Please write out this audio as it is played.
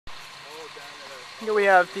Here we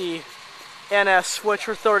have the NS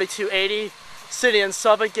Switcher 3280 sitting in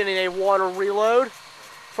Suffolk getting a water reload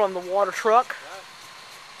from the water truck.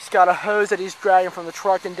 He's got a hose that he's dragging from the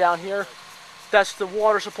truck and down here. That's the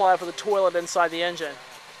water supply for the toilet inside the engine.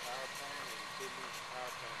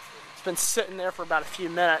 It's been sitting there for about a few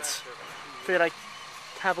minutes. Figured I'd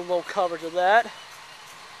have a little coverage of that.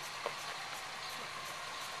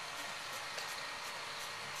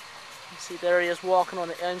 You see, there he is walking on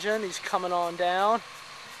the engine. He's coming on down.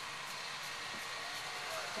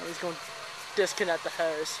 And he's going to disconnect the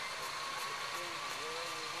hose.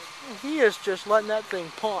 He is just letting that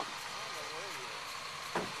thing pump.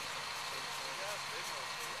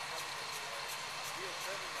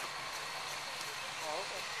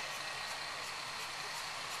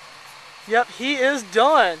 Yep, he is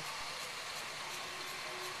done.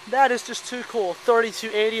 That is just too cool.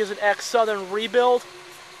 3280 is an ex-Southern rebuild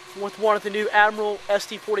with one of the new Admiral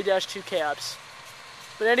SD40-2 cabs.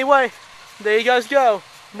 But anyway, there you guys go.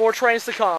 More trains to come.